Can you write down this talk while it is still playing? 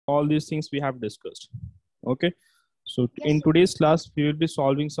all these things we have discussed. Okay. So Yes, in sir. today's class, we will be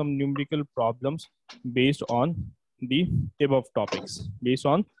solving some numerical problems based on the above topics, based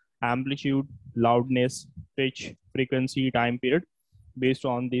on amplitude, loudness, pitch, frequency, time period. Based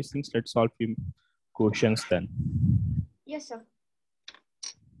on these things, let's solve few questions then. Yes, sir.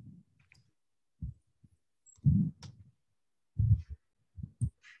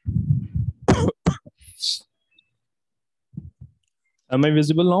 Am I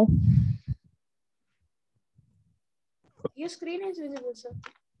visible now? Your screen is visible, sir.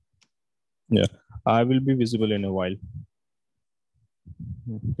 Yeah, I will be visible in a while.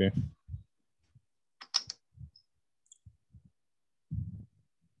 Okay.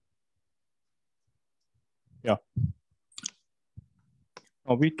 Yeah.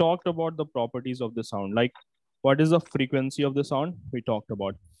 Now we talked about the properties of the sound. Like, what is the frequency of the sound? We talked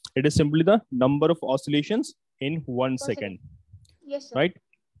about. It is simply the number of oscillations in 1 second. Yes, sir. Right?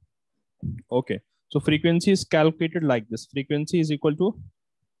 Okay. So frequency is calculated like this. Frequency is equal to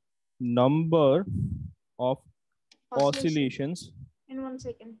number of oscillations in 1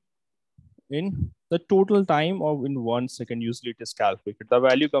 second. In the total time of in 1 second. Usually it is calculated. The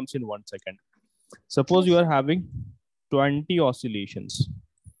value comes in 1 second. Suppose you are having 20 oscillations.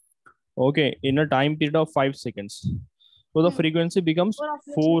 Okay, in a time period of 5 seconds. So the frequency becomes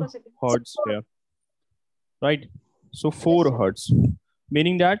 4 hertz here. Right? So 4 hertz.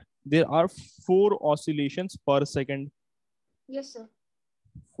 Meaning that there are 4 oscillations per second. Yes, sir.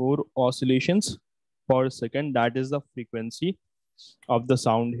 4 oscillations per second. That is the frequency of the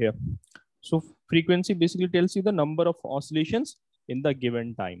sound here. So frequency basically tells you the number of oscillations in the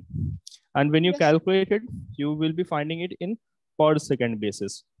given time. And when you calculate it, you will be finding it in per second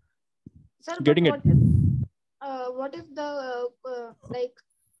basis. Sir, getting it? What if the like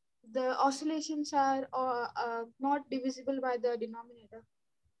the oscillations are not divisible by the denominator?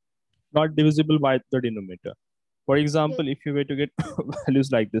 Not divisible by the denominator. For example, if you were to get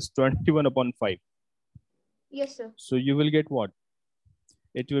values like this, 21 upon 5. Yes, sir. So you will get what?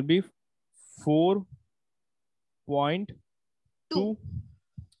 It will be 4.2.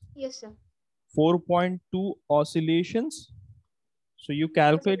 Yes, sir. 4.2 oscillations. So you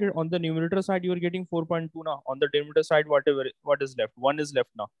calculated on the numerator side, you are getting 4.2 now. On the denominator side, what is left? 1 is left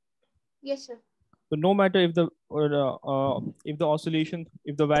now. Yes, sir. So no matter if the oscillation,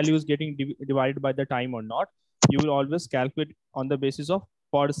 if the value is getting divided by the time or not, you will always calculate on the basis of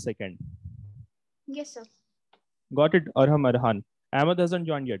per second. Yes, sir. Got it, Arham Arhan? Ahmed hasn't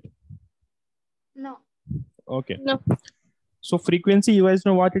joined yet. No. Okay. No. So frequency, you guys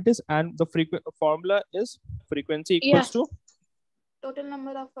know what it is, and the formula is frequency equals to total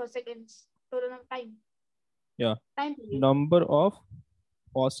number of seconds, total of time. Yeah. Time period. Number of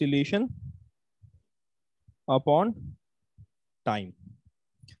oscillation upon time.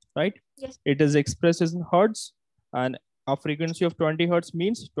 Right? Yes. It is expressed in hertz, and a frequency of 20 hertz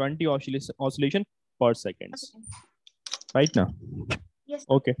means 20 oscillation per second. Right now? Yes.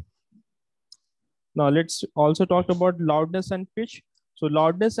 Okay. Now let's also talk about loudness and pitch. So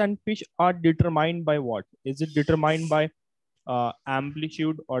loudness and pitch are determined by what? Is it determined by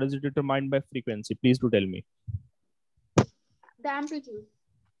amplitude, or is it determined by frequency? Please do tell me. The amplitude.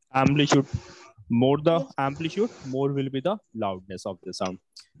 Amplitude. More the amplitude, more will be the loudness of the sound.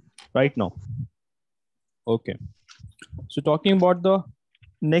 Right now. Okay. So talking about the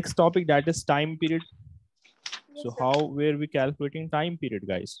next topic, that is time period. So how were we calculating time period,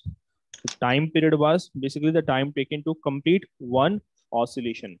 guys? The time period was basically the time taken to complete one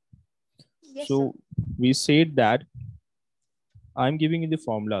oscillation. Yes, so we said that I'm giving you the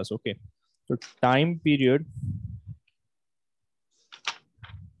formulas. Okay. So time period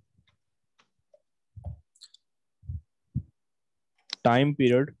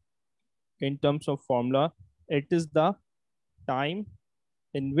in terms of formula, it is the time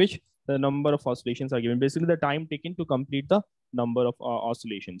in which the number of oscillations are given. Basically the time taken to complete the number of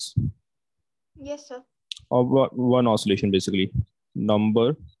oscillations. Yes, sir. Of one oscillation, basically.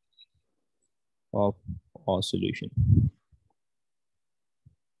 Number of oscillation.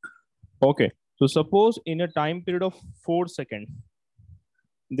 Okay. So suppose in a time period of 4 seconds,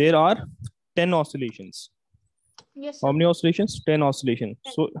 there are 10 oscillations. Yes, sir. How many oscillations? 10 oscillations.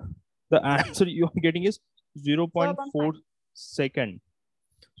 10. So the answer you are getting is 0.4 second.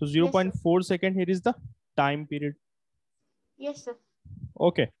 So 0.4 second here is the time period. Yes, sir.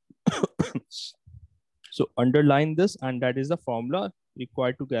 Okay. So underline this, and that is the formula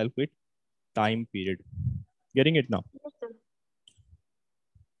required to calculate time period. Getting it now? Yes, sir.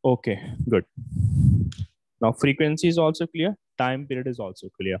 Okay, good. Now frequency is also clear. Time period is also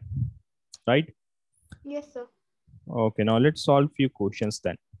clear. Right? Yes, sir. Okay, now let's solve few questions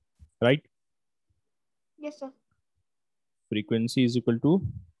then. right? Yes, sir. Frequency is equal to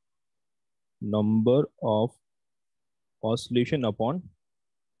number of oscillation upon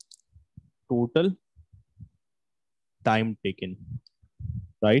total time taken,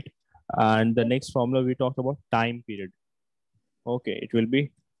 right? And the next formula we talked about time period. Okay, it will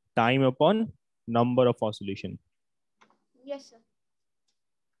be time upon number of oscillation. Yes, sir.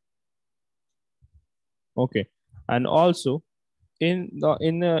 Okay, and also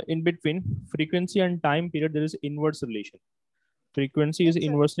in between frequency and time period there is inverse relation. Frequency is Yes,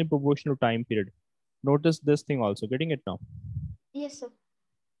 sir. inversely proportional to time period. Notice this thing also. Getting it now? Yes, sir.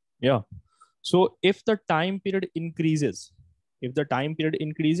 Yeah. So if the time period increases,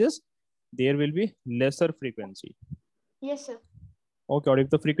 there will be lesser frequency. Yes, sir. Okay, or if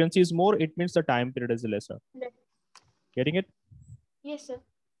the frequency is more, it means the time period is lesser. Right. Getting it? Yes, sir.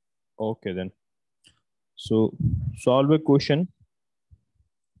 Okay, then. So solve a question.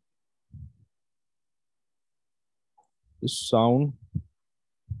 Sound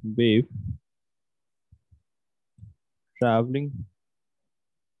wave traveling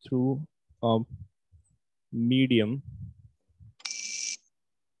through a medium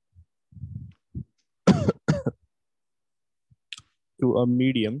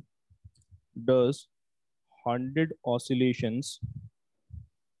does 100 oscillations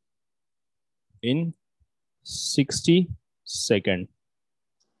in 60 seconds.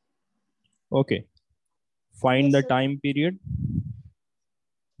 Okay. Find Yes, the sir. time period.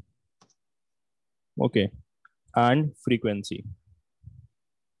 Okay. And frequency.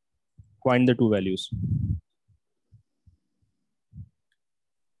 Find the two values.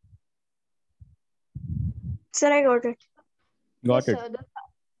 Sir, I got it. Got Yes, it? sir.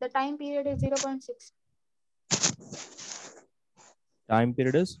 The time period is 0.6. Time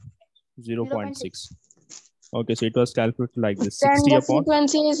period is 0.6. 0.6. Okay, so it was calculated like this. Then 60 the upon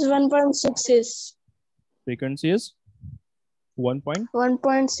frequency is 1.6 is frequency is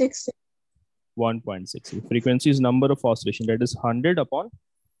 1.6. 1.6. Frequency is number of oscillation, that is 100 upon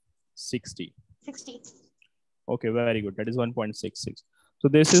 60. 60. Okay, very good. That is 1.66. So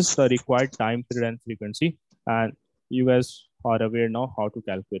this is the required time period and frequency, and you guys are aware now how to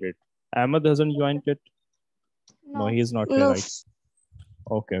calculate it. Ahmed hasn't joined yet. No, No. he is not here, No. right?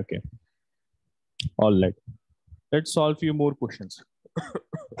 Okay, okay. All right. Let's solve few more questions.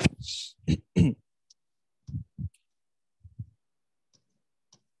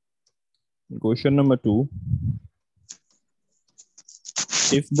 Question number 2.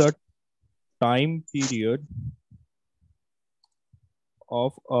 If the time period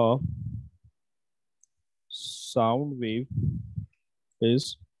of a sound wave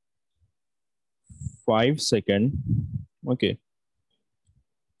is 5 seconds, okay,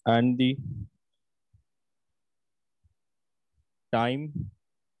 and the time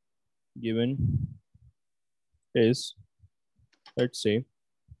given is, let's say,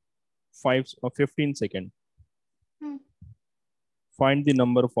 5 or 15 seconds. Hmm. Find the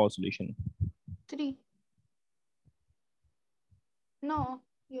number of oscillation. 3. No.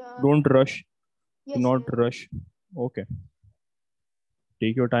 Yeah. Don't rush. Do Yes, not sir. rush. Okay.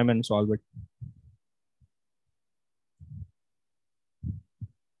 Take your time and solve it.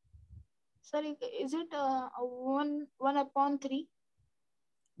 Sorry, is it 1/3?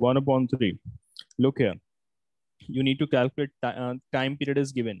 1 upon 3. Look here. You need to calculate time period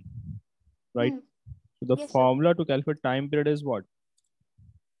is given, right? Hmm. So the Yes, sir. formula to calculate time period is what?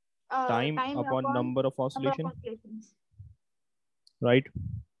 Time Time upon upon number of number of oscillation, oscillations. right?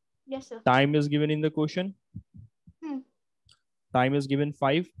 Yes, sir. Time is given in the question. Hmm. Time is given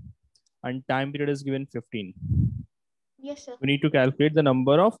 5 and time period is given 15. Yes, sir. We need to calculate the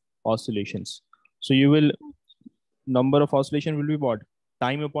number of oscillations. So you will, number of oscillation will be what?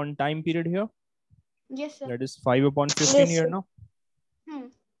 Time upon time period here. Yes, sir. That is 5 upon 15 Yes, here sir. now, Hmm.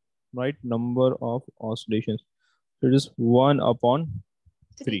 right? Number of oscillations. So it is 1 upon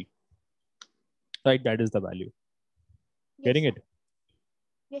 3, right? That is the value. Yes, Getting sir. it?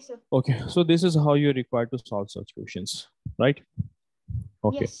 Yes, sir. Okay, so this is how you're required to solve such questions, right?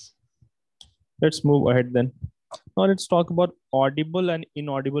 Okay, Yes. let's move ahead then. Now let's talk about audible and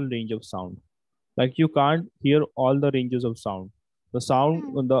inaudible range of sound. Like you can't hear all the ranges of sound. The sound,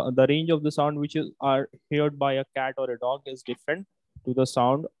 Hmm. the range of the sound which is are heard by a cat or a dog is different to the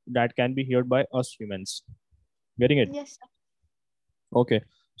sound that can be heard by us humans. Getting it? Yes, sir. Okay.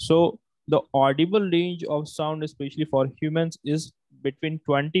 So the audible range of sound, especially for humans, is between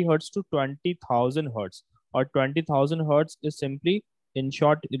 20 hertz to 20,000 hertz, or 20,000 hertz is simply, in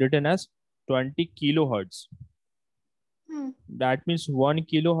short, written as 20 kilohertz. Hmm. That means 1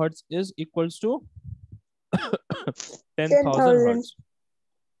 kilohertz is equals to 10,000 10,000. hertz.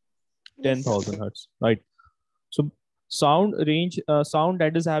 Yes, sir. 10,000 hertz, right? So sound range, sound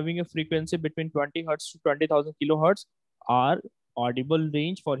that is having a frequency between 20 hertz to 20,000 kilohertz are audible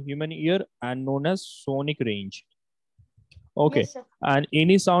range for human ear and known as sonic range. Okay. Yes, sir. And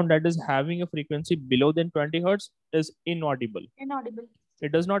any sound that is having a frequency below than 20 hertz is inaudible. Inaudible.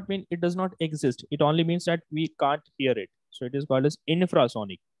 It does not mean it does not exist. It only means that we can't hear it. So it is called as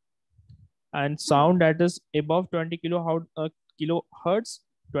infrasonic. And sound that is above 20 kilohertz,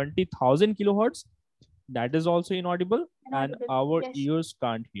 20,000 kilohertz, that is also inaudible, and Inaudible. our Yes. ears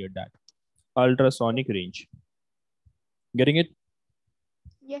can't hear that. Ultrasonic range. Getting it?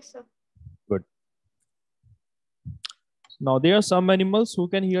 Yes, sir. Good. Now there are some animals who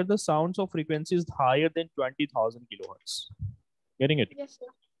can hear the sounds of frequencies higher than 20,000 kilohertz. Getting it? Yes, sir.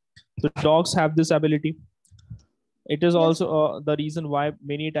 So dogs have this ability. It is Yes, also the reason why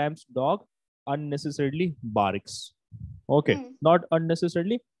many times dog unnecessarily barks. Okay, not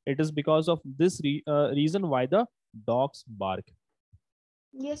unnecessarily. It is because of this reason why the dogs bark.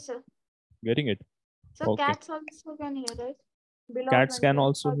 Yes, sir. Getting it? So Okay. cats also can hear, right? Below Cats 20 can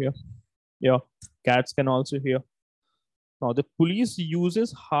also hear. Yeah, cats can also hear. Now the police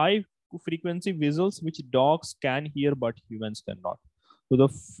uses high frequency whistles which dogs can hear but humans cannot. So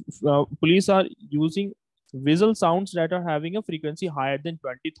the police are using whistle sounds that are having a frequency higher than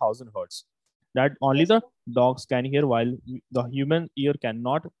 20,000 hertz. That only Yes, the sir. dogs can hear, while the human ear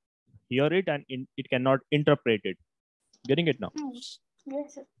cannot hear it and it cannot interpret it. Getting it now? Yes,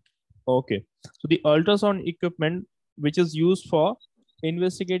 sir. Okay. So the ultrasound equipment which is used for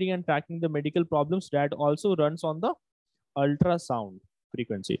investigating and tracking the medical problems, that also runs on the ultrasound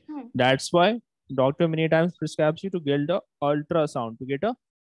frequency. That's why doctor many times prescribes you to get the ultrasound, to get a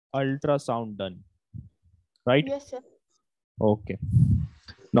ultrasound done. Right? Yes, sir. Okay.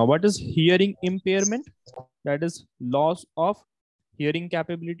 Now what is hearing impairment? That is loss of hearing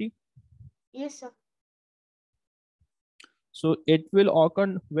capability. Yes, sir. So it will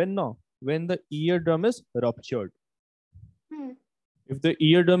occur when the eardrum is ruptured. If the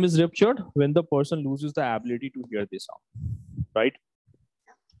eardrum is ruptured, when the person loses the ability to hear the sound, right?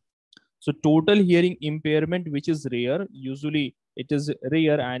 So total hearing impairment, which is rare, usually it is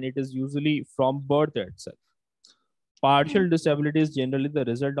rare and it is usually from birth itself. Partial disability is generally the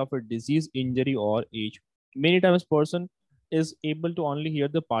result of a disease, injury, or age. Many times person is able to only hear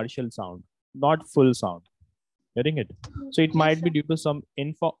the partial sound, not full sound. Getting it? So it Yes, might be sir. due to some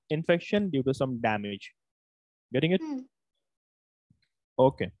infection, due to some damage. Getting it?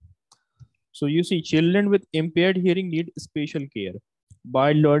 Okay. So you see, children with impaired hearing need special care.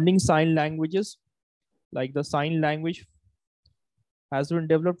 By learning sign languages, like the sign language has been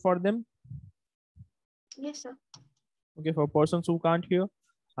developed for them. Yes, sir. Okay, for persons who can't hear,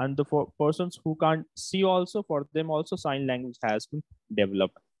 and for persons who can't see also, for them also sign language has been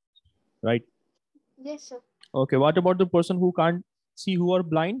developed, right? Yes, sir. Okay, what about the person who can't see, who are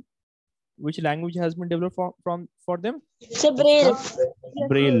blind? Which language has been developed for them? It's a braille.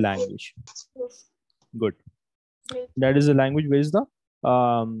 Braille language. Yes. Good. Great. That is a language where is the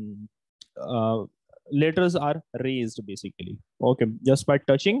letters are raised basically. Okay, just by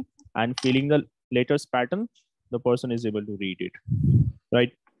touching and feeling the letters pattern, the person is able to read it,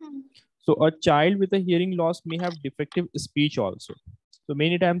 right? So a child with a hearing loss may have defective speech also. So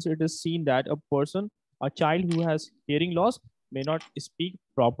many times it is seen that a child who has hearing loss may not speak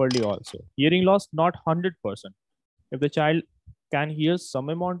properly also. Hearing loss, not 100%. If the child can hear some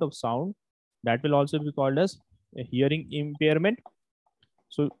amount of sound, that will also be called as a hearing impairment.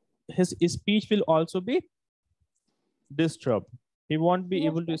 So his speech will also be disturbed. He won't be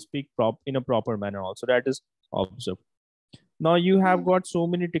able to speak in a proper manner also. That is observed. Now you have got so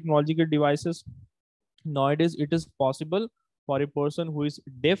many technological devices. Nowadays, it is possible for a person who is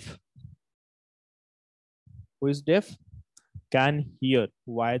deaf can hear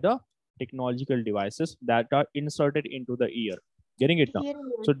via the technological devices that are inserted into the ear. Getting it now?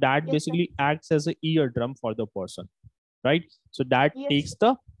 So that basically acts as an eardrum for the person, right? So that takes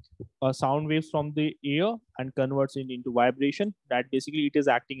the sound waves from the ear and converts it into vibration. That basically it is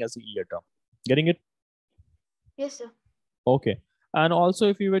acting as an eardrum. Getting it? Yes, sir. Okay. And also,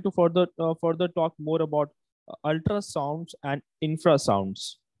 if you were to further talk more about ultrasounds and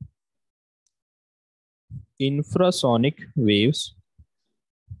infrasounds, infrasonic waves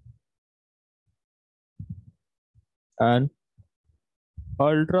and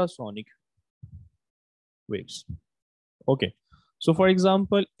ultrasonic waves. Okay. So for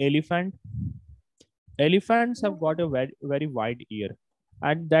example, elephants have got a very, very wide ear,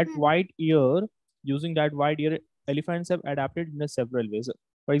 and that wide ear, using that wide ear, elephants have adapted in several ways.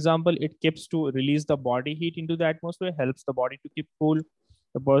 For example, it keeps to release the body heat into the atmosphere, helps the body to keep cool.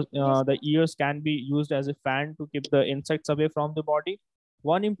 The ears can be used as a fan to keep the insects away from the body.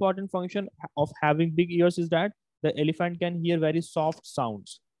 One important function of having big ears is that the elephant can hear very soft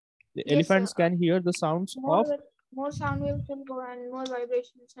sounds. The Yes, sir. elephants can hear the sounds of More sound waves will go and more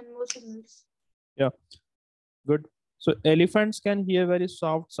vibrations and more signals. yeah, good. So elephants can hear very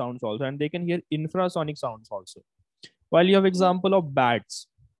soft sounds also, and they can hear infrasonic sounds also. While you have example of bats,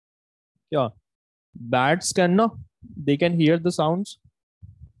 yeah, bats can no, they can hear the sounds.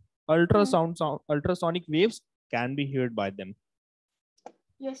 Ultrasonic waves can be heard by them.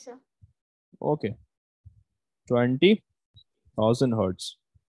 Yes, sir. Okay, 20,000 hertz.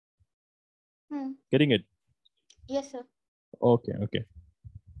 Getting it? Yes, sir. Okay, okay.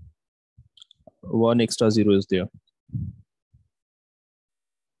 One extra zero is there.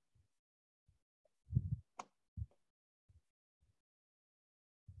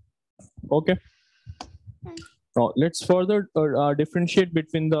 Okay. Now let's further differentiate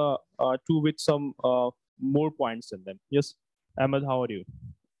between the two with some more points in them. Yes, Ahmed, how are you?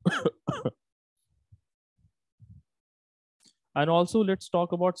 And also let's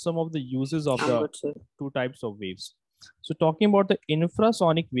talk about some of the uses of the two types of waves. So talking about the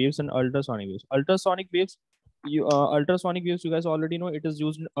infrasonic waves and ultrasonic waves. Ultrasonic waves, you guys already know it is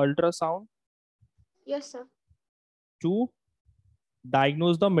used in ultrasound. Yes, sir. To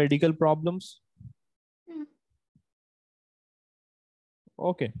diagnose the medical problems.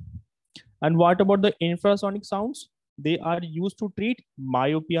 Okay. And what about the infrasonic sounds? They are used to treat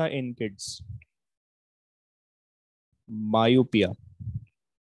myopia in kids. Myopia.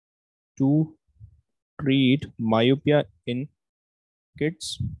 To treat myopia in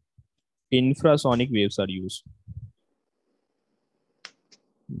kids, infrasonic waves are used.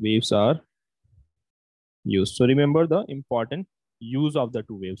 Waves are used. So remember the important use of the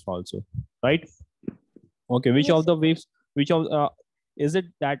two waves also, right? Okay, which of the waves, is it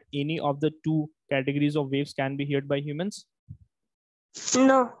that any of the two categories of waves can be heard by humans?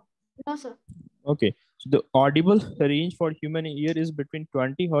 No. No, sir. Okay, so the audible range for human ear is between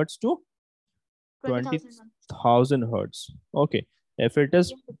 20 hertz to 20,000 hertz. Okay, if it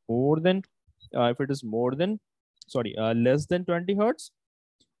is more than, less than 20 hertz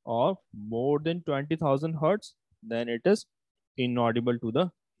or more than 20,000 hertz, then it is inaudible to the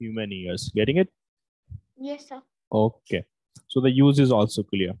human ears. Getting it? Yes, sir. Okay, so the use is also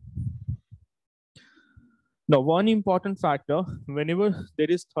clear. Now, one important factor, whenever there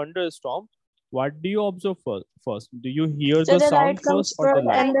is thunderstorm, what do you observe first? Do you hear So the sound light comes first or the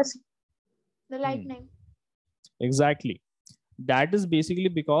light? The lightning. Exactly. That is basically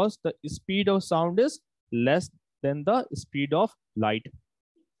because the speed of sound is less than the speed of light.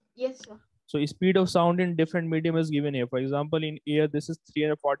 Yes, sir. So speed of sound in different medium is given here. For example, in air, this is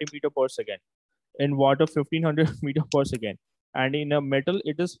 340 meter per second. In water, 1500 meter per second. And in a metal,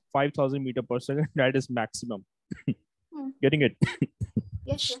 it is 5000 meter per second. That is maximum. Getting it?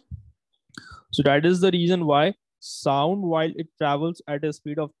 Yes, sir. So that is the reason why sound, while it travels at a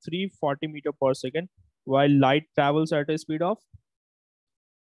speed of 340 meter per second, while light travels at a speed of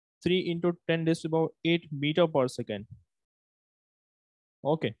 3 into 10 raised to the power 8 meter per second.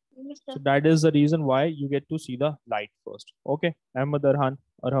 Okay. Yes, so that is the reason why you get to see the light first. Okay. Ahmed, Arham.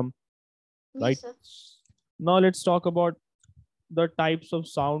 Right. Yes, sir. Now let's talk about the types of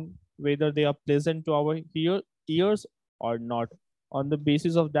sound, whether they are pleasant to our ears or not. On the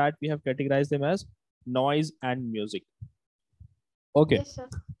basis of that, we have categorized them as noise and music. Okay. Yes, sir.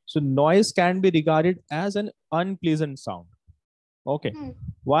 So noise can be regarded as an unpleasant sound. Okay.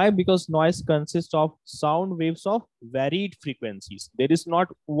 Why? Because noise consists of sound waves of varied frequencies. There is not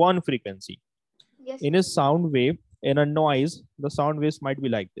one frequency. Yes, in a sound wave, in a noise, the sound waves might be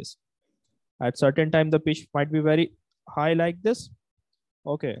like this. At certain time, the pitch might be very high like this.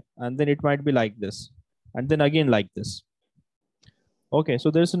 Okay. And then it might be like this. And then again like this. Okay.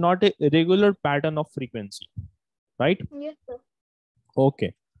 So there's not a regular pattern of frequency, right? Yes, sir.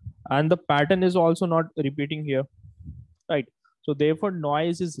 Okay. And the pattern is also not repeating here, right? So therefore,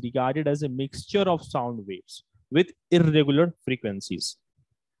 noise is regarded as a mixture of sound waves with irregular frequencies.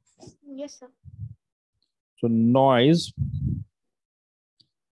 Yes, sir. So noise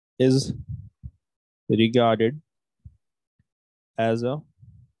is regarded as a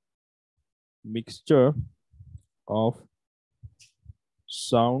mixture of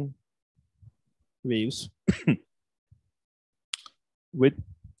sound waves with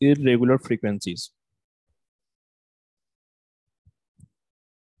irregular frequencies.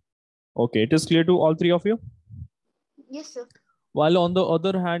 Okay, it is clear to all three of you? Yes, sir. While on the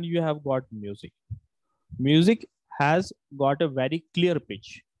other hand, you have got music. Music has got a very clear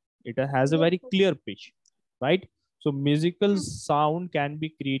pitch. It has a very clear pitch, right? So musical sound can be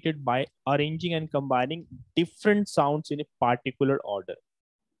created by arranging and combining different sounds in a particular order.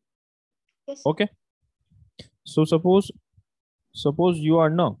 Yes, sir. Okay. So suppose you are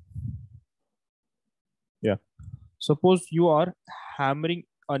now. Yeah. Suppose you are hammering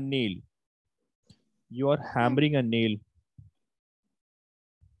a nail. You are hammering a nail.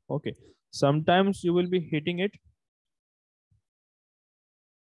 Okay. Sometimes you will be hitting it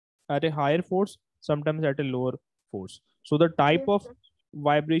at a higher force, sometimes at a lower force. So the type Yes, of sir.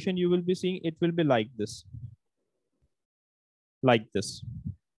 vibration you will be seeing, it will be like this. Like this.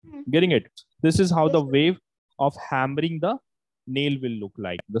 Getting it? This is how Yes, the sir. wave of hammering the nail will look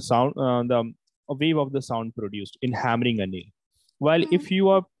like. The sound, the a wave of the sound produced in hammering a nail. While if you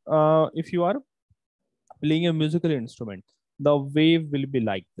are playing a musical instrument, the wave will be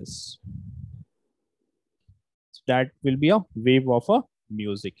like this. That will be a wave of a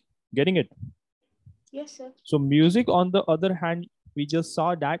music. Getting it? Yes, sir. So music, on the other hand, we just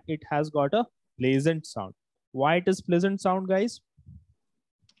saw that it has got a pleasant sound. Why it is pleasant sound, guys?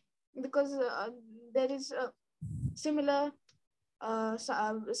 Because there is a similar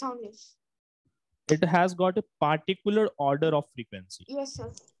sound waves. It has got a particular order of frequency. Yes,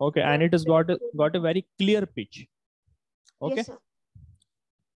 sir. Okay, and it has got a very clear pitch. Okay. Yes, sir.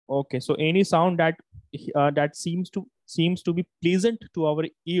 Okay, so any sound that that seems to be pleasant to our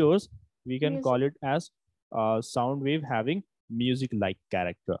ears, we can Music. call it as sound wave having music like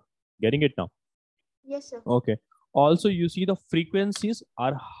character. Getting it now? Yes, sir. Okay. Also, you see the frequencies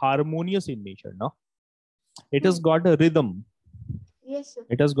are harmonious in nature. Now, it has got a rhythm. Yes, sir.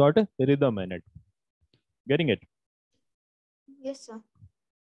 It has got a rhythm in it. Getting it? Yes, sir.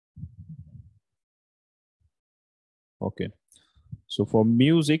 Okay. So for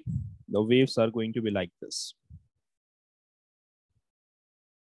music, the waves are going to be like this.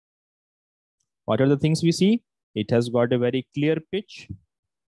 What are the things we see? It has got a very clear pitch.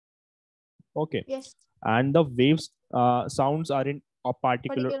 Okay. Yes. And the waves sounds are in a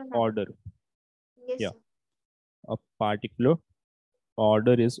particular Particular manner. order. Yes, Yeah. sir. A particular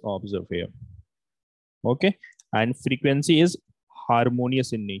order is observed here. Okay. And frequency is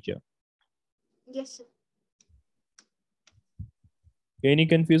harmonious in nature. Yes, sir. Any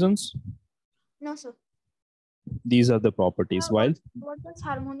confusions? No, sir. These are the properties. While What does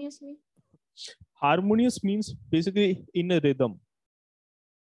harmonious mean? harmonious means basically in a rhythm.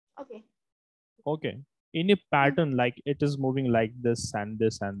 Okay. Okay. In a pattern, like it is moving like this and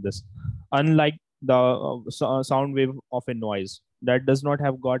this and this. Unlike the sound wave of a noise that does not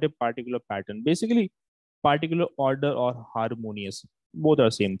have got a particular pattern. Basically, particular order or harmonious. Both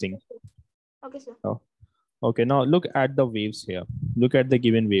are same thing. Okay, sir. Oh, okay, now look at the waves here. Look at the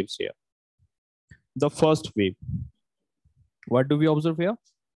given waves here. The first wave. What do we observe here?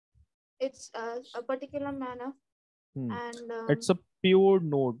 It's a particular manner, and It's a pure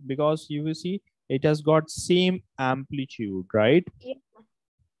note because you will see it has got same amplitude, right? yes, sir.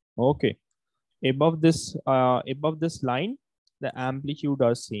 Okay. Above this line, the amplitude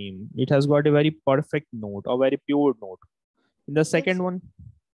are same. It has got a very perfect note, a very pure note. In the second Yes, one,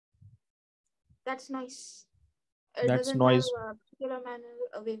 that's nice. It that's doesn't have noise, a particular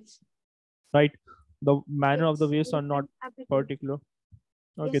manner waves. right? The manner of the It's waves are not different amplitude. particular.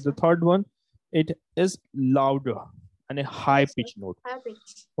 Okay, Yes, the sir. third one, it is louder and a high Yes, sir. pitch note. High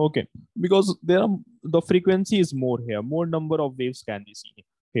pitch. Okay, because there are the frequency is more here, more number of waves can be seen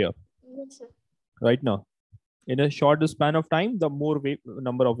here. Yes, sir. Right now, in a short span of time, the more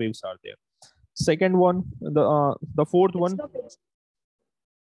number of waves are there. Second one, the fourth It's one, low pitch.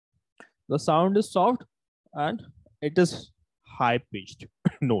 the sound is soft and it is high pitched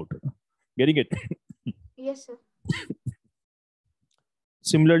note. Getting it? Yes, sir.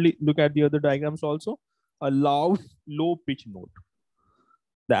 Similarly, look at the other diagrams also. A loud, low pitch note.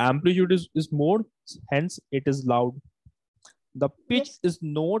 The amplitude is more, hence it is loud. The pitch Yes. is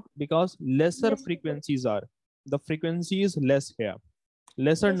not because lesser Yes, sir. frequencies are. The frequency is less here.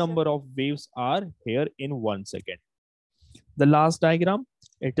 Lesser Yes, sir. number of waves are here in 1 second. The last diagram,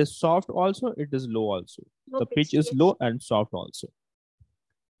 it is soft also, it is low also. Low The pitch pitch. is Yes. low and soft also.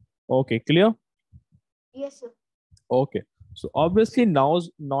 Okay, clear? Yes, sir. Okay. So obviously now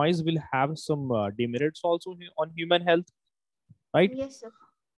noise will have some demerits also on human health, right? Yes, sir.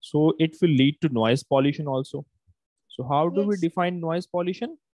 So it will lead to noise pollution also. So how do we Yes. define noise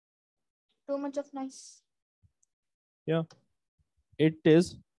pollution? Too much of noise. Yeah. It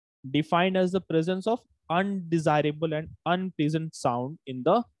is defined as the presence of undesirable and unpleasant sound in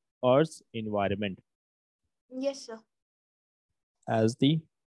the Earth's environment. Yes, sir. As the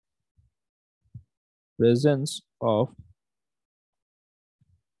presence of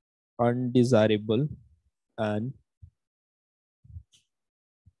undesirable and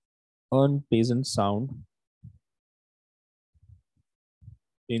unpleasant sound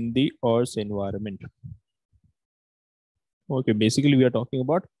in the Earth's environment. Okay, basically we are talking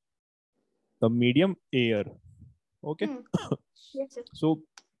about the medium air. Okay. Yes, sir. So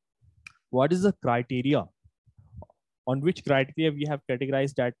what is the criteria? On which criteria we have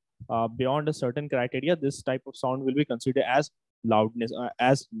categorized that beyond a certain criteria, this type of sound will be considered as loudness,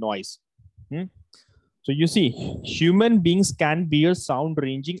 as noise. So you see, human beings can bear sound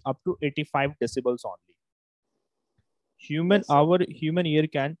ranging up to 85 decibels only. Yes, sir. Our human ear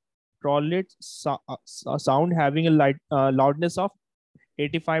can tolerate sound having a loudness of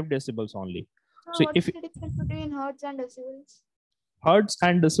 85 decibels only. So What if is the difference between hertz and decibels? hertz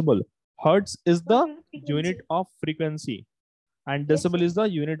and decibel, hertz is the Total unit frequency. of frequency and Yes, decibel sir. is the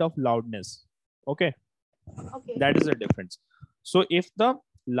unit of loudness. Okay, Okay. that is the difference. So if the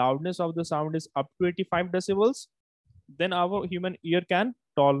loudness of the sound is up to 85 decibels, then our human ear can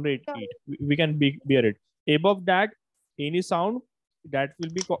tolerate it. We can bear it. Above that, any sound that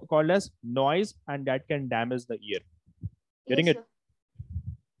will be called as noise, and that can damage the ear. Getting Yes, it? sir.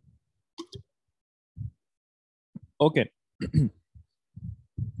 Okay.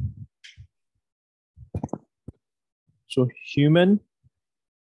 So human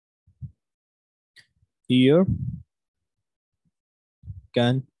ear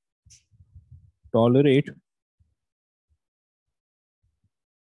can tolerate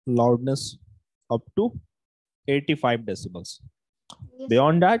loudness up to 85 decibels. Yes,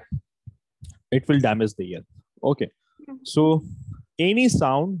 Beyond that, it will damage the ear. Okay. So any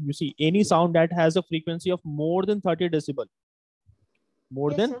sound, you see, any sound that has a frequency of more than 30 decibel,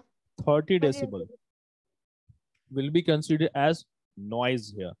 more yes, than sir. 30 30 decibel will be considered as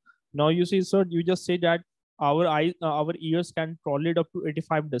noise here. Now you see, sir, you just say that our ears can tolerate up to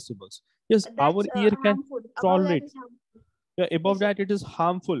 85 decibels. Yes, our That's ear can harmful. Above that tolerate. is harmful. Yeah, Yes, above sir. that, it is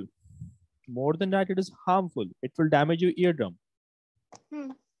harmful. More than that, it is harmful. It will damage your eardrum.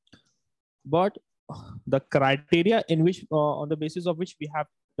 But the criteria in which, on the basis of which we have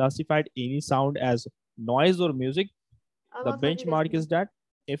classified any sound as noise or music, the Above 30 benchmark is decibels. that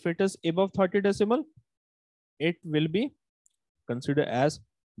if it is above 30 decimal, it will be considered as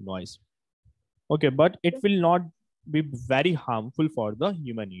noise. Okay, but it will not be very harmful for the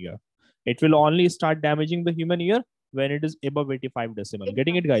human ear. It will only start damaging the human ear when it is above 85 decimal.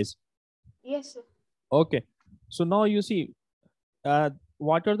 Getting it, guys? Yes, sir. Okay. So now you see,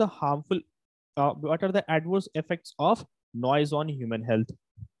 what are the what are the adverse effects of noise on human health?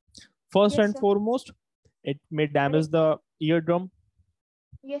 First Yes, and sir. foremost, it may damage the eardrum.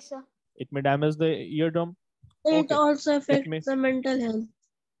 Yes, sir. It may damage the eardrum. It Okay. also affects may the mental health.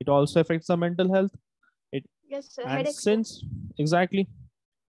 it also affects the mental health. It Yes, sir. and Headaches, sir. since exactly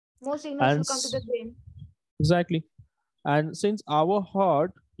More signals and will come to the brain. exactly and since our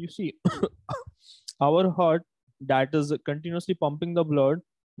heart, you see, our heart that is continuously pumping the blood,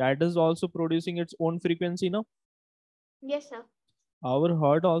 that is also producing its own frequency now. Yes, sir. Our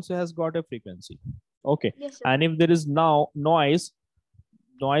heart also has got a frequency. Okay. Yes, sir. And if there is now noise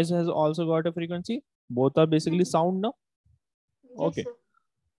has also got a frequency. Both are basically sound now. Yes, Okay. sir.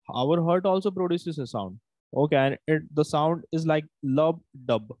 Our heart also produces a sound. Okay. And the sound is like lub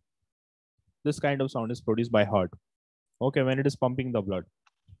dub. This kind of sound is produced by heart. Okay. When it is pumping the blood,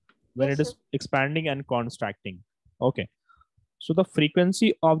 when Yes, it is sir. expanding and contracting. Okay. So the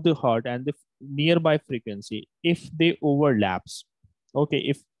frequency of the heart and the nearby frequency, if they overlaps, okay,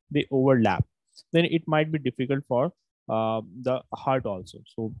 if they overlap, then it might be difficult for the heart also.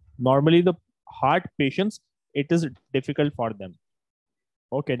 So normally the heart patients, it is difficult for them.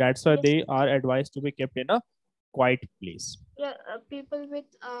 Okay, that's why Yes, they sir. are advised to be kept in a quiet place. Yeah, people with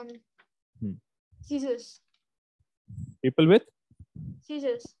Hmm. seizures. People with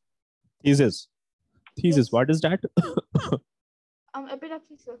Seizures. thesis. Thesis, Yes. what is that?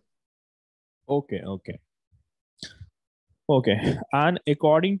 Epilepsy, sir. Okay, okay. Okay, and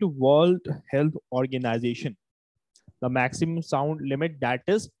according to World Health Organization, the maximum sound limit that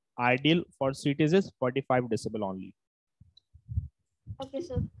is ideal for cities is 45 decibel only. Okay,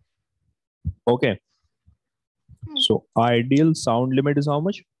 sir. Okay. So ideal sound limit is how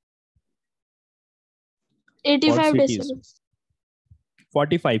much? 85 cities. decibels.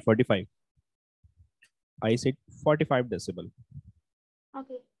 45. I said 45 decibel.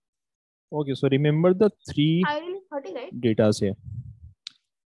 Okay. Okay, so remember the three Ideal 30, right? datas here.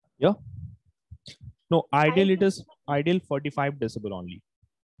 Yeah. No, ideal Ideal it is ideal 45 decibel only.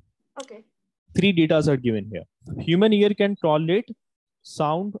 Okay. Three datas are given here. Human ear can tolerate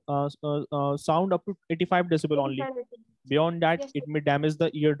sound sound up to 85 decibel only. 85 decibels. Beyond that, Yes, it sir. may damage the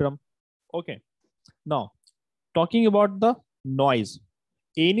eardrum. Okay. Now, talking about the noise.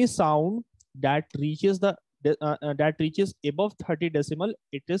 any sound that reaches that reaches above 30 decimal,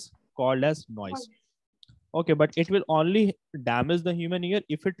 it is called as noise. Okay, but it will only damage the human ear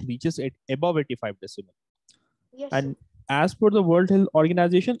if it reaches it above 85 decimal. Yes, And as per the World Health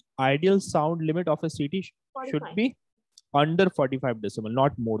Organization, ideal sound limit of a city should 45. be under 45 decimal,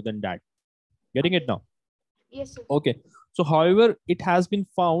 not more than that. Getting it Okay. now? Yes, sir. Okay. So, however, it has been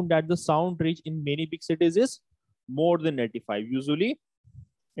found that the sound reach in many big cities is more than 85. Usually,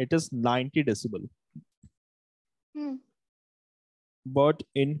 it is 90 decibel. Hmm. But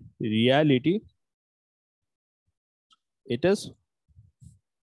in reality, it is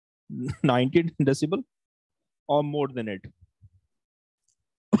 90 decibel or more than it.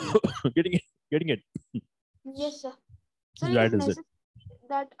 Getting it? Getting it? Yes, sir. So it is That is it. necessary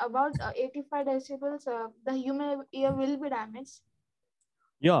that about 85 decibels, the human ear will be damaged.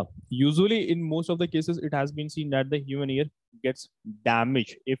 Yeah, usually in most of the cases, it has been seen that the human ear gets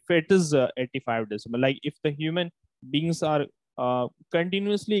damaged if it is 85 decimal. Like if the human beings are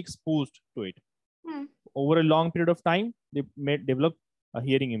continuously exposed to it Hmm. over a long period of time, they may develop a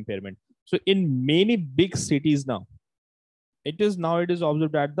hearing impairment. So in many big cities now, it is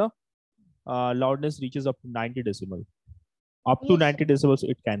observed that the loudness reaches up to 90 decimal. Up to Yes, sir. 90 decibels,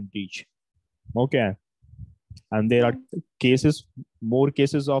 it can reach. Okay. And there are Hmm. cases, more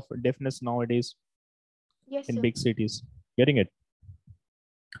cases of deafness nowadays Yes, in sir. big cities. Getting it?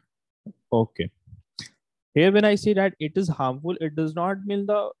 Okay. Here, when I say that it is harmful, it does not mean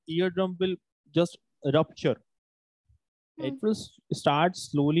the eardrum will just rupture. It Hmm. will start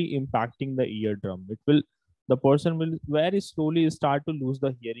slowly impacting the eardrum. The person will very slowly start to lose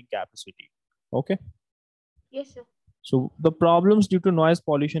the hearing capacity. Okay. Yes, sir. So the problems due to noise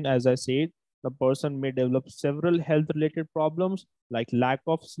pollution, as I said, the person may develop several health related problems like lack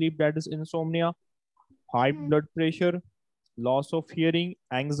of sleep, that is insomnia, high Hmm. blood pressure, loss of hearing,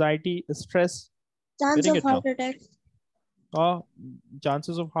 anxiety, stress. Chance Getting of it now? heart attack. Uh,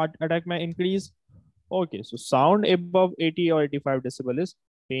 Chances of heart attack may increase. Okay, so sound above 80 or 85 decibel is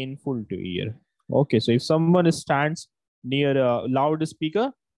painful to hear. Okay, so if someone stands near a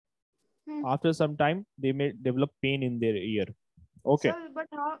loudspeaker, Hmm. after some time they may develop pain in their ear. Okay. Sir, but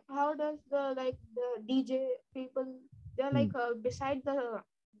how does the DJ people, they're Hmm. like beside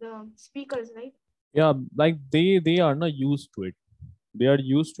the speakers, right? Yeah, like they are not used to it. They are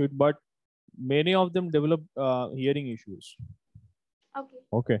used to it, but many of them develop hearing issues. Okay.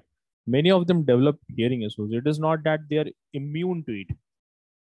 Okay, many of them develop hearing issues. It is not that they are immune to it.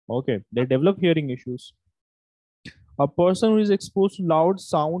 Okay, they Okay. develop hearing issues. A person who is exposed to loud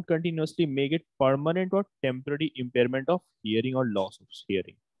sound continuously may get permanent or temporary impairment of hearing or loss of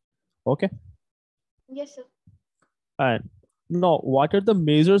hearing. Okay, Yes, sir. and now what are the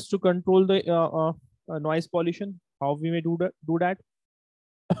measures to control the noise pollution? How we may do that?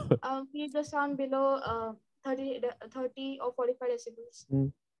 Keep the sound below 30 or 45 decibels. Hmm.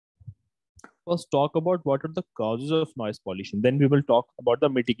 First, talk about what are the causes of noise pollution. Then we will talk about the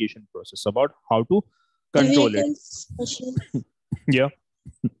mitigation process, about how to The control it. vehicles, machine. Yeah.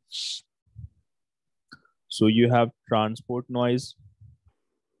 So you have transport noise,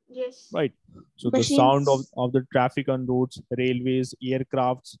 Yes. right? So the sound Machines. of the traffic on roads, railways,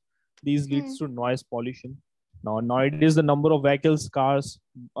 aircrafts, these Hmm. leads to noise pollution. Now nowadays the number of vehicles, cars,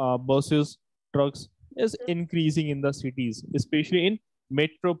 buses, trucks is Sir. increasing in the cities, especially in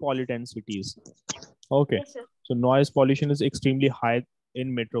metropolitan cities. Okay, Yes, sir. so noise pollution is extremely high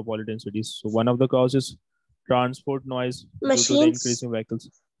in metropolitan cities. So one of the causes transport noise due to the Machines. increasing vehicles.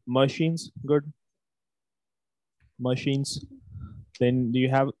 Machines, good. Machines. Then you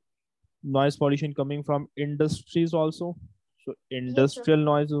have noise pollution coming from industries also. So Yes, sir. industrial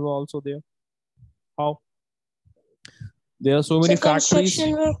noise is also there. How? There are so So many factories,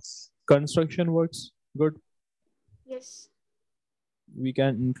 construction works. construction works. Good. Yes. We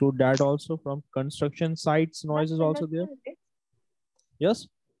can include that also. From construction sites, noise That's is also there. industrial, right? Yes.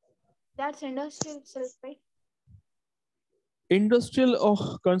 That's industrial itself, right? Industrial or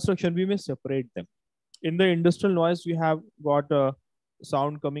construction, we may separate them. In the industrial noise, we have got a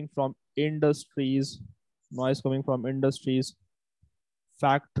sound coming from industries, noise coming from industries,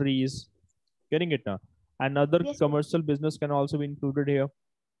 factories. Getting it now? Another Yes, sir. commercial business can also be included here.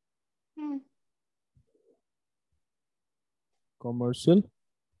 Hmm. Commercial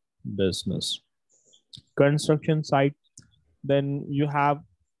business, construction site. Then you have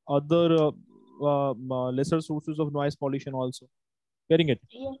other lesser sources of noise pollution also. Getting it?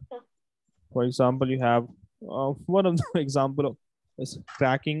 Yes, sir. For example, you have one of the example is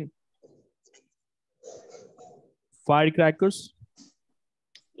cracking firecrackers.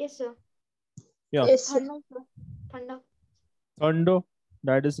 Yes, sir. Yeah, Yes, sir. Thunder, sir. Thunder. thunder.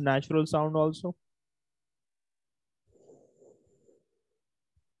 That is natural sound also.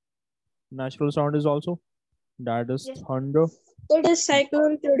 Natural sound is also. That is Yes. thunder. So does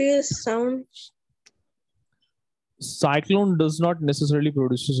cyclone produce sound? Cyclone does not necessarily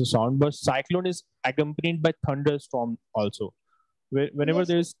produces a sound, but cyclone is accompanied by thunderstorm also. Whenever Yes.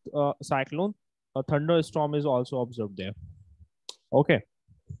 there is a cyclone, a thunderstorm is also observed there. Okay.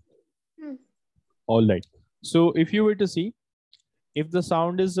 Hmm. All right. So if you were to see, if the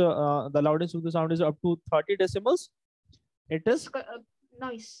sound is the loudness of the sound is up to 30 decibels, it It's is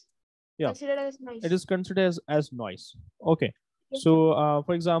noise. yeah, Considered as noise. it is considered as noise. Okay. Yes, So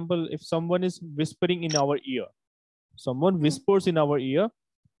for example, if someone is whispering in our ear, someone whispers in our ear,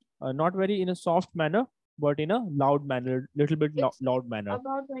 not very in a soft manner, but in a loud manner, little bit it's loud manner.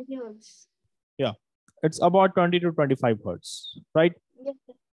 about 20 hertz. Yeah, it's about 20 to 25 hertz, right? Yes,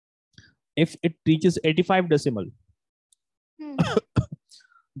 sir. If it reaches 85 decimal, Hmm.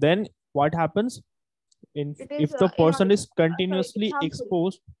 then what happens? It is If the person inaudible. is Sorry, it's continuously harmful.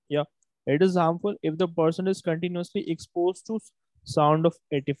 exposed, yeah, it is harmful if the person is continuously exposed to sound of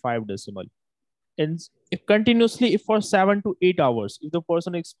 85 decimal. And if continuously, if for 7 to 8 hours, if the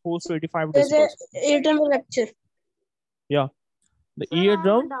person is exposed to 85 There's a decibels, eardrum rupture. yeah, the Sir, I have a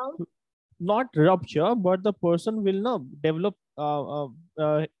eardrum doubt. not rupture, but the person will not develop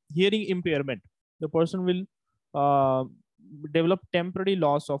hearing impairment. The person will uh, develop temporary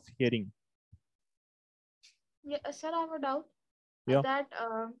loss of hearing. Yeah, sir, I have a doubt Yeah. that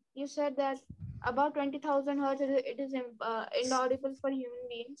you said that about 20,000 hertz it is inaudible for human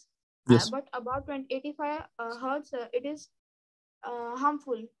beings, Yes. but about 85 hertz it is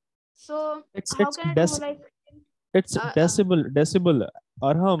harmful. So It's how it's can I do dec like it's uh, uh, decibel.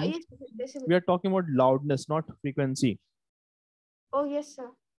 Arham, yes, decibel. we are talking about loudness, not frequency. Oh yes, sir.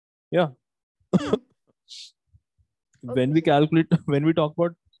 Yeah. Hmm. When Okay, we sir. calculate, when we talk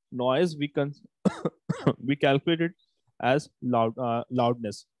about noise, we can we calculate it as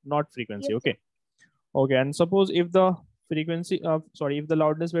loudness, not frequency. Yes, sir. Okay. Okay. And suppose if the frequency sorry, if the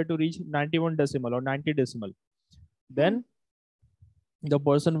loudness were to reach 91 decimal or 90 decimal, Hmm. then the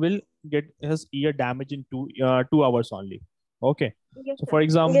person will get his ear damage in 2 hours only. Okay. Yes, So sir. for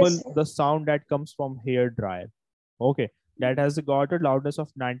example, Yes, sir. the sound that comes from hair dryer, okay, Hmm. that has got a loudness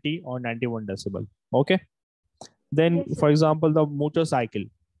of 90 or 91 decibel. Okay. Then Yes, sir. for example, the motorcycle,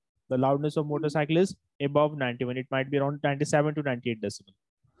 the loudness of Hmm. motorcycle is above 91. It might be around 97 to 98 decibel.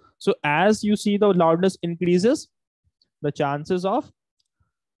 So as you see the loudness increases, the chances of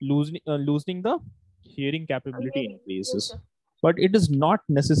losing the hearing capability Hearing. Yes, increases. sir. But it is not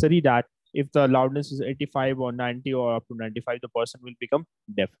necessary that if the loudness is 85 or 90 or up to 95, the person will become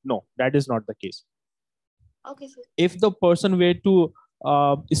deaf. No, that is not the case. Okay, sir. If the person were to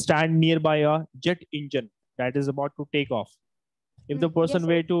stand nearby a jet engine that is about to take off, if Hmm. the Yes, person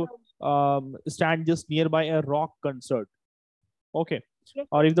sir. were to stand just nearby a rock concert, okay, Yes,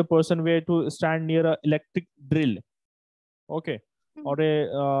 or sir. if the person were to stand near a electric drill, okay, Hmm. or a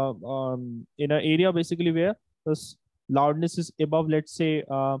in an area basically where the loudness is above, let's say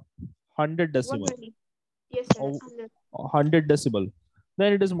 100 decibel 120. Yes, sir. or 100. 100 decibel,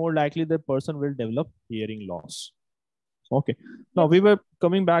 then it is more likely the person will develop hearing loss. Okay. Now Yes, we sir. were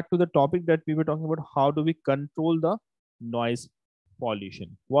coming back to the topic that we were talking about. How do we control the noise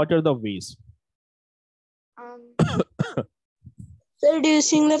pollution? What are the ways? Um.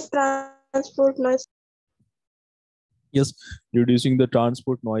 Reducing the transport noise. Yes, reducing the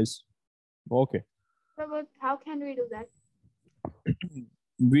transport noise. Okay. So, but how can we do that?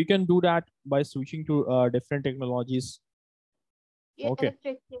 We can do that by switching to different technologies. Yeah, Okay.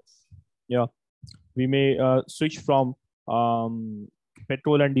 electric. Yes. Yeah. We may switch from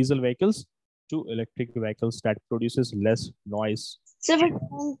petrol and diesel vehicles to electric vehicles that produces less noise. So, but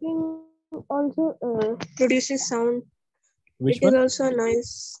honking also produces sound. It Which is one? also a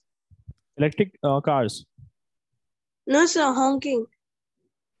noise. Electric cars. No, sir, honking.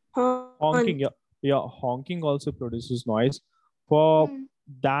 Horn. Honking, yeah. Yeah, honking also produces noise. For Hmm.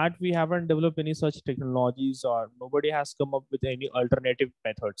 that, we haven't developed any such technologies, or nobody has come up with any alternative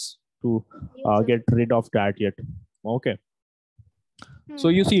methods to Yes, sir. get rid of that yet. Okay. So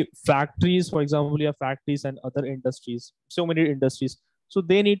Hmm. you see, factories, for example, you have factories and other industries, so many industries. So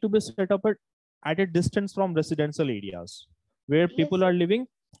they need to be set up at a distance from residential areas where Yes, people sir. are living.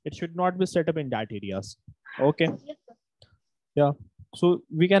 It should not be set up in that areas. Okay. Yes, sir. Yeah. So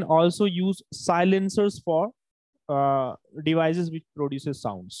we can also use silencers for devices which produces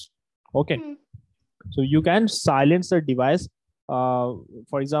sounds. Okay. Hmm. So you can silence the device.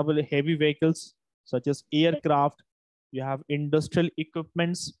 For example, heavy vehicles such as Yes, sir. aircraft, you have industrial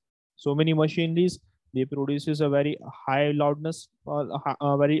equipments, so many machineries. They produces a very high loudness,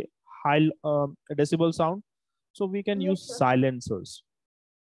 a very high decibel sound. So we can use Yes, sir. silencers.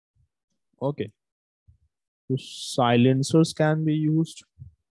 Okay. So silencers can be used.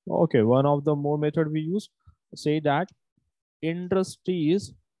 Okay, one of the more method we use, say that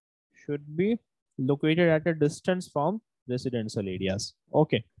industries should be located at a distance from residential areas.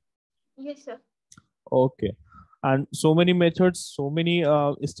 Okay. Yes, sir. Okay. And so many methods, so many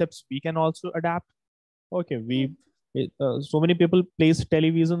steps we can also adapt. Okay, so many people place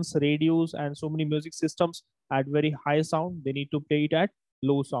televisions, radios, and so many music systems at very high sound. They need to play it at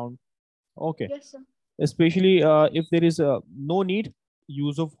low sound. Okay, Yes, sir. especially if there is no need,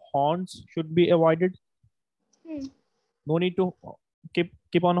 use of horns should be avoided. Hmm. No need to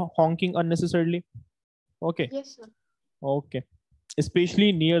keep on honking unnecessarily. Okay, Yes, sir. okay,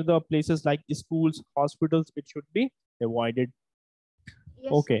 especially near the places like schools, hospitals, it should be avoided. Yes,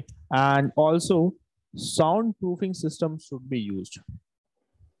 sir. Okay, and also soundproofing systems should be used.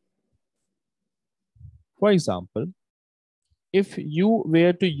 For example, if you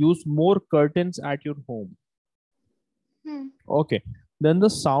were to use more curtains at your home, Hmm. okay, then the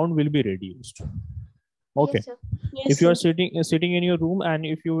sound will be reduced. Okay, Yes, sir. Yes, if you are sir. sitting in your room and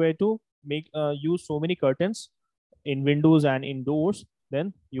if you were to make use so many curtains in windows and indoors,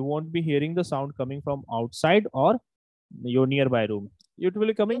 then you won't be hearing the sound coming from outside or your nearby room. It will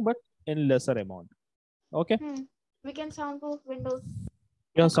be coming, Yes. but in lesser amount. Okay. Hmm. We can soundproof windows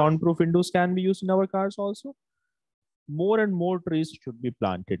in Yeah, a car. soundproof windows can be used in our cars also. More and more trees should be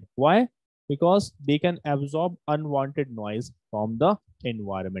planted. Why? Because they can absorb unwanted noise from the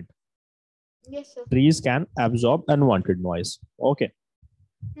environment. Yes, sir. Trees can absorb unwanted noise. Okay,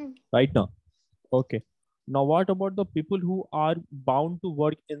 Hmm. right now. Okay. Now, what about the people who are bound to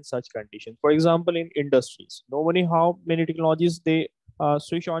work in such conditions? For example, in industries, no matter how many technologies they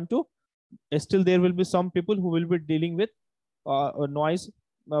switch on to, still there will be some people who will be dealing with noise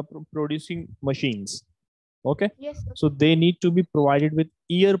producing machines. Okay, Yes, sir. so they need to be provided with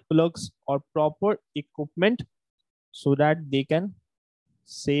earplugs or proper equipment so that they can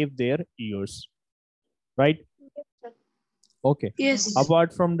save their ears, right? Yes, sir. Okay, Yes.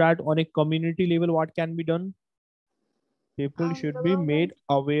 apart from that, on a community level, what can be done? People The should be made government.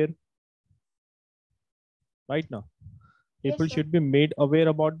 aware. Right now, people Yes, sir. should be made aware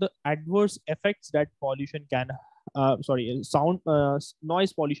about the adverse effects that pollution can sound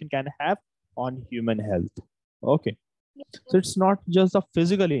noise pollution can have on human health. Okay, Yes, so sir. it's not just a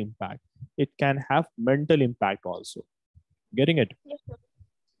physical impact, it can have mental impact also. Getting it? Yes, sir.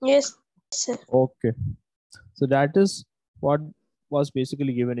 Yes, sir. Okay, so that is what was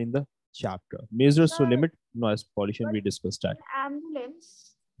basically given in the chapter measures to Sir, limit noise pollution. but We discussed that. in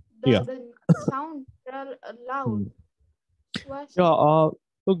ambulance, Yeah. the sound are loud. Hmm. Why, sir? Yeah,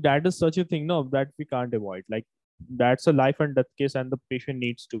 look, that is such a thing, no, that we can't avoid. Like, that's a life and death case, and the patient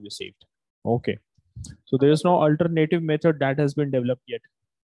needs to be saved. Okay, so there Okay, is sir. no alternative method that has been developed yet.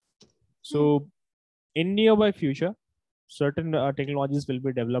 Hmm. So, in nearby future, certain technologies will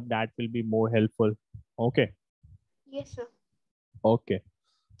be developed that will be more helpful. Okay, Yes, sir. okay.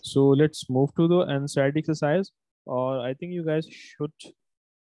 So let's move to the anxiety exercise. Or I think you guys should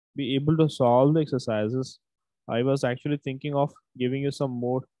be able to solve the exercises. I was actually thinking of giving you some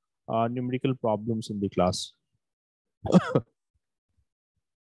more numerical problems in the class.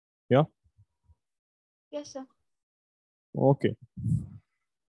 Yeah. Yes, sir. Okay.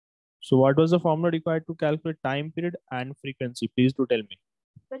 So what was the formula required to calculate time period and frequency? Please do tell me.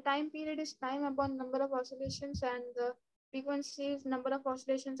 The time period is time upon number of oscillations, and the frequency is number of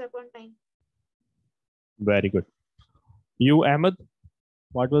oscillations upon time. Very good. You, Ahmed,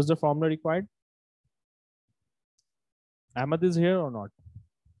 what was the formula required? Ahmed is here or not?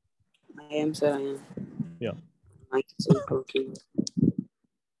 I am, sir. I am. Yeah. Mike is talking.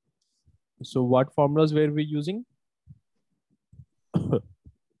 So what formulas were we using?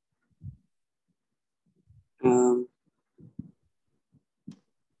 Um,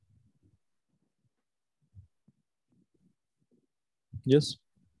 Yes.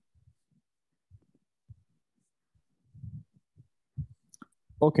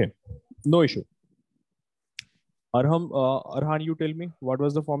 Okay. No issue. Arhan, you tell me what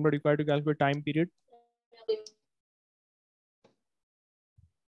was the formula required to calculate time period?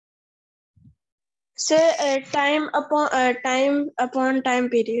 Say time upon time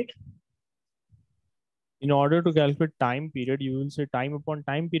period. In order to calculate time period, you will say time upon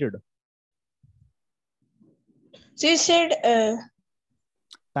time period. She said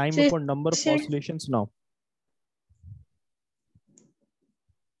Time she upon number of said oscillations now.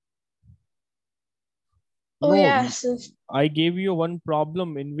 Oh, No, yes. I gave you one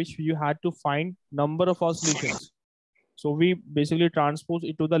problem in which you had to find number of oscillations. So we basically transpose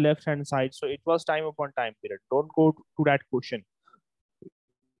it to the left hand side. So it was time upon time period. Don't go to that question.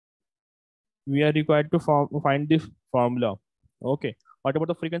 We are required to find the formula. Okay. What about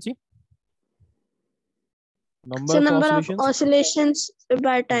the frequency? Number So of number of oscillations, oscillations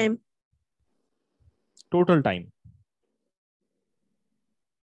by time. total time.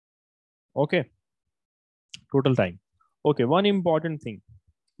 Okay. Total time. Okay. One important thing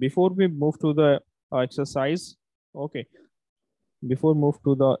before we move to the exercise. Okay. Before move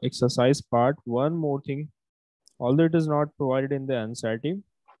to the exercise part, one more thing. Although it is not provided in the NCERT,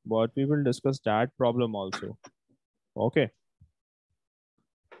 but we will discuss that problem also. Okay.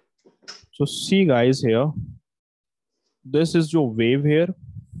 So see guys here, this is your wave here.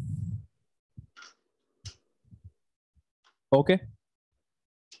 Okay.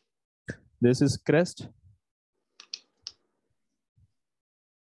 This is crest,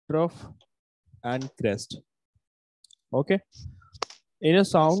 trough, and crest. Okay. In a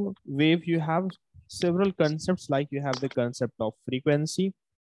sound wave, you have several concepts, like you have the concept of frequency.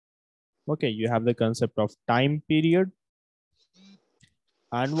 Okay. You have the concept of time period.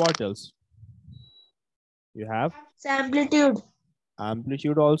 And what else? You have It's amplitude.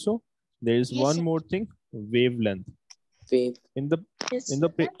 amplitude also. There is Yes, one sir. more thing, wavelength. Wave. In the Yes.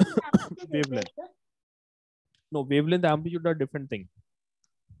 wavelength. No, wavelength, amplitude are different thing.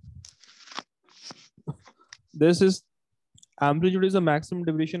 This is amplitude is the maximum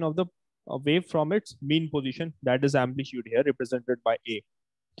deviation of the wave from its mean position. That is amplitude here represented by A.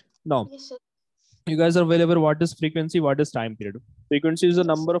 Now, Yes, sir. you guys are well aware what is frequency, what is time period. Frequency is the Yes,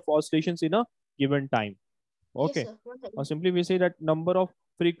 number of oscillations in a given time. Okay. Yes, sir. One second. Or simply we say that number of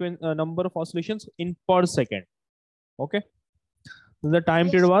number of oscillations in per second. Okay. The time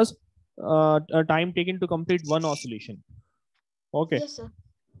Yes, period was time taken to complete one oscillation. Okay. yes, sir.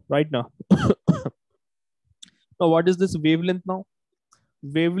 Right now. Now, what is this wavelength now?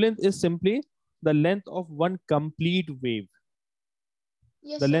 Wavelength is simply the length of one complete wave.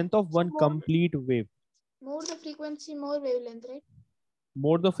 Yes, The sir. length of So one complete wave. more the frequency, more wavelength, right?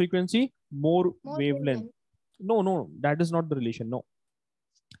 More the frequency, more More wavelength. No, that is not the relation. No.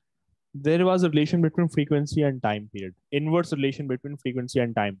 There was a relation between frequency and time period. Inverse relation between frequency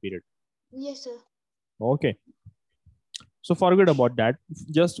and time period. Yes, sir. Okay. So forget about that.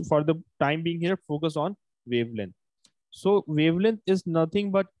 Just for the time being here, focus on wavelength. So wavelength is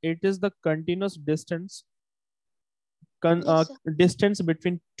nothing but it is the continuous distance Yes, sir. distance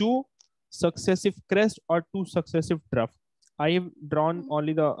between two successive crest or two successive trough. I have drawn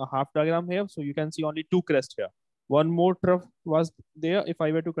only the half diagram here, so you can see only two crests here. One more trough was there. If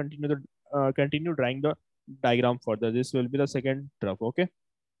I were to continue drawing the diagram further, this will be the second trough. Okay.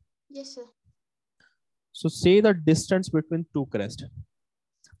 Yes, sir. So say the distance between two crests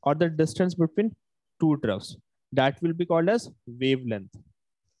or the distance between two troughs, that will be called as wavelength.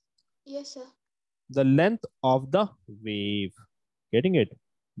 Yes, sir. The length of the wave. Getting it?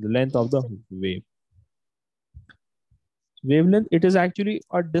 The length of the Yes, wave. Wavelength, it is actually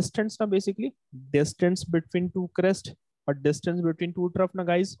a distance now, basically. Distance between two crests or distance between two trough now,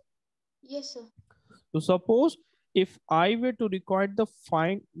 guys. Yes, sir. So suppose if I were to required to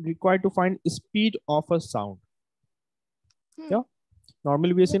find speed of a sound. Yeah.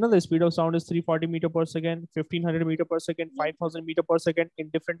 Normally we say no, the speed of sound is 340 meter per second, 1500 meter per second, 5000 meter per second in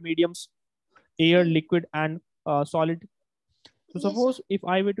different mediums, air, liquid, and solid. So Yes, suppose if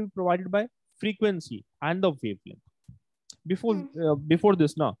I were to be provided by frequency and the wavelength. Before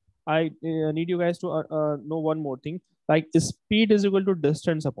this now, I need you guys to know one more thing. Like speed is equal to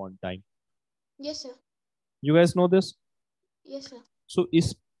distance upon time. Yes, sir. You guys know this? Yes, sir. So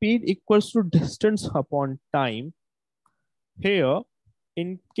speed equals to distance upon time. Here,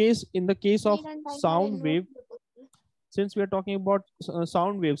 in the case of Speed and time are sound inversely wave, proportional. since we are talking about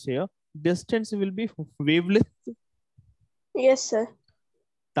sound waves here, distance will be wavelength, Yes, sir.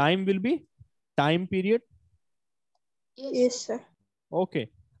 time will be time period. Yes, Yes, sir. sir. Okay.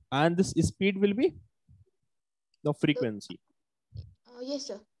 And this speed will be the frequency. Yes,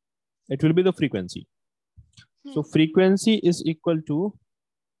 sir. It will be the frequency. So frequency is equal to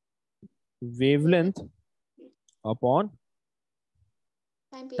wavelength upon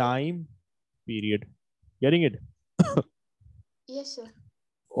Time period. time period. Getting it? Yes, sir.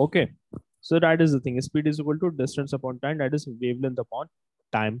 Okay. So that is the thing. Speed is equal to distance upon time. That is wavelength upon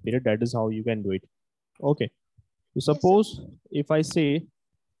time period. That is how you can do it. Okay. So suppose if I say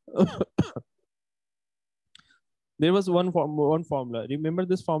there was one formula. Remember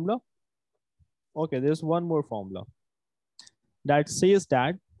this formula? Okay, there's one more formula that says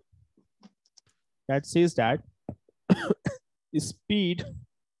that that says that speed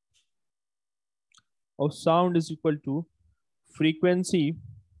of sound is equal to frequency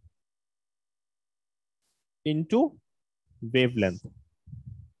into wavelength.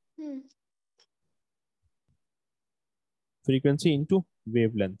 Hmm. Frequency into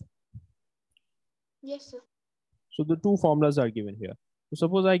wavelength. Yes, sir. So the two formulas are given here. So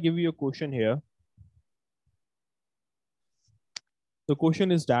suppose I give you a question here. The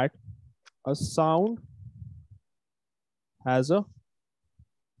question is that a sound has a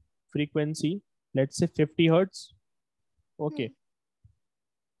frequency, let's say 50 hertz. Okay.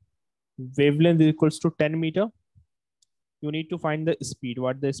 Wavelength is equals to 10 meter. You need to find the speed,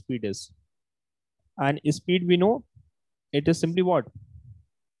 what the speed is. And speed we know, it is simply what?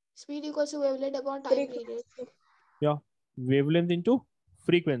 Speed equals to wavelength upon time period. Yeah, wavelength into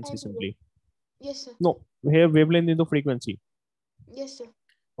frequency Time period. simply. Yes, sir. No, here wavelength into frequency. Yes, sir.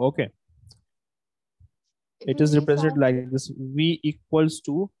 Okay. It will is be represented 500. like this. V equals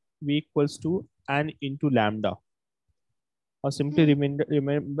to n into lambda. Or simply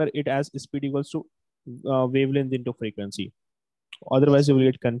remember it as speed equals to wavelength into frequency. Otherwise, Yes, you sir.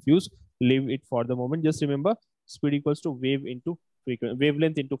 will get confused. Leave it for the moment. Just remember speed equals to wave into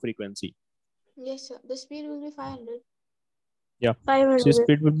wavelength into frequency. Yes, sir. The speed will be 500. Yeah. 500. So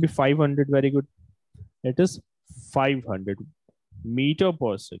speed will be 500. Very good. It is 500 meter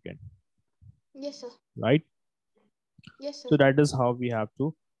per second. Yes, sir. Right. Yes, sir. So that is how we have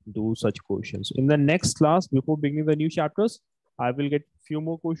to do such questions. In the next class, before beginning the new chapters, I will get few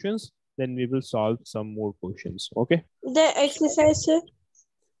more questions. Then we will solve some more questions. Okay. The exercise, sir.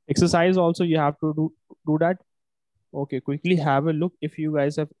 Exercise also you have to do that. Okay. Quickly have a look if you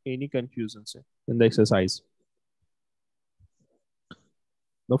guys have any confusions in the exercise.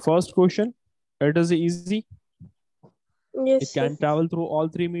 The first question, it is easy. Yes, It can sir. travel through all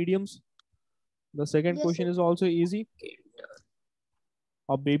three mediums. The second Yes, question sir. is also easy.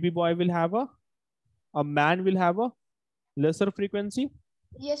 A baby boy will have a man will have a lesser frequency.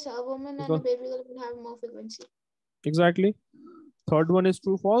 Yes, sir. A woman and a Because baby girl will have more frequency. exactly. Third one is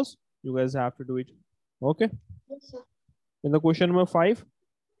true, false. You guys have to do it. Okay. Yes, sir. In the question number 5,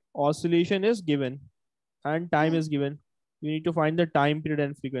 oscillation is given and time Hmm. is given. You need to find the time period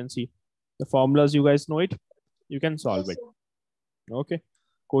and frequency. The formulas, you guys know it. You can solve Yes, it. sir. Okay.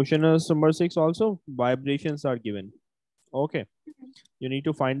 Question number 6 also, vibrations are given. Okay. You need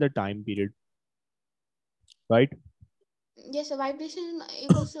to find the time period. Right? Yes, sir. Vibration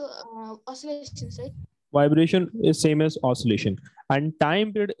equals to oscillations, right? Vibration is same as oscillation. And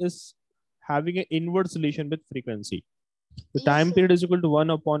time period is having an inverse relation with frequency. The Yes, time sir. period is equal to 1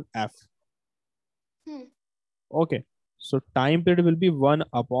 upon f. Hmm. Okay. So time period will be 1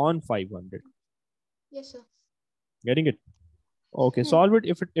 upon 500. Yes, sir. Getting it? Okay. Solve it.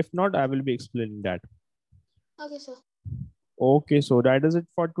 If not, I will be explaining that. Okay, sir. Okay. So that is it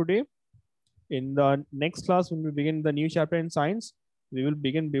for today. In the next class, when we begin the new chapter in science, we will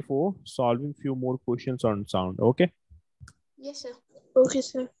begin before solving few more questions on sound. Okay. Yes, sir. Okay,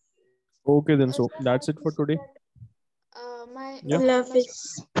 sir. Okay then. Sir, So that's it I for see today. that Yeah. Love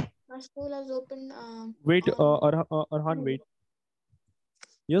is. my school has opened Wait, on Arhan, Monday. wait.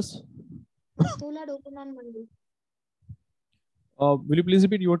 Yes. My school had opened on Monday. Will you please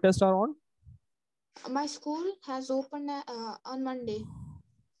repeat your tests are on? My school has opened on Monday.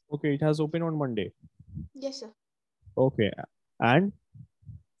 Okay, it has opened on Monday. Yes, sir. Okay. And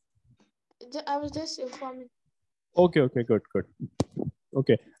I was just informing. okay, good.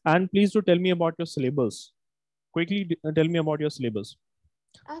 Okay. And please do tell me about your syllabus. Quickly tell me about your syllabus.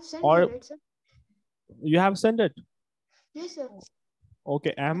 I've sent Or you, right, sir? you have sent it. Yes, sir.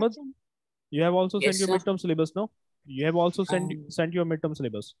 Okay, I've Ahmed, sent. you have also sent Yes, your sir. midterm syllabus, no? You have also sent your midterm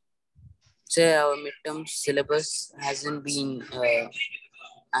syllabus. Sir, our midterm syllabus hasn't been.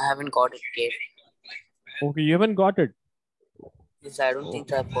 I haven't got it yet. Okay, you haven't got it. Yes, I don't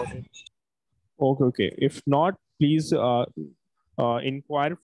think I've got it. Okay. If not, please inquire